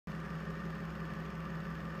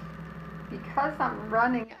Because I'm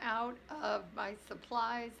running out of my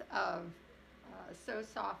supplies of So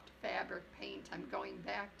Soft fabric paint, I'm going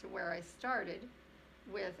back to where I started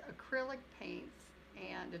with acrylic paints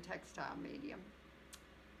and a textile medium.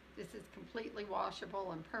 This is completely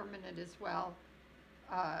washable and permanent as well.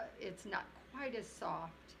 It's not quite as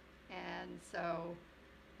soft, and so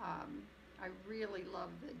I really love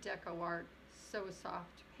the DecoArt So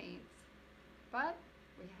Soft paints. But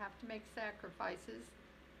we have to make sacrifices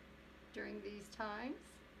during these times.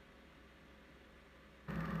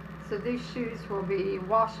 So these shoes will be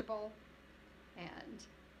washable and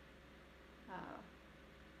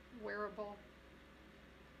wearable.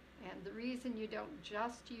 And the reason you don't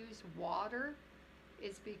just use water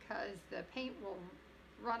is because the paint will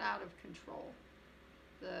run out of control.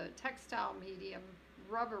 The textile medium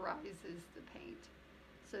rubberizes the paint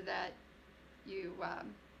so that you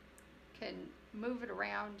can move it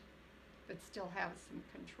around but still have some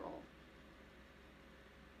control.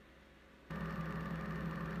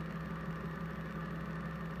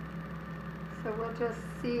 So we'll just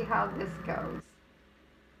see how this goes.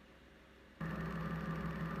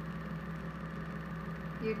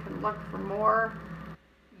 You can look for more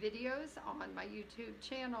videos on my YouTube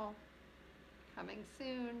channel coming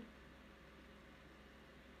soon.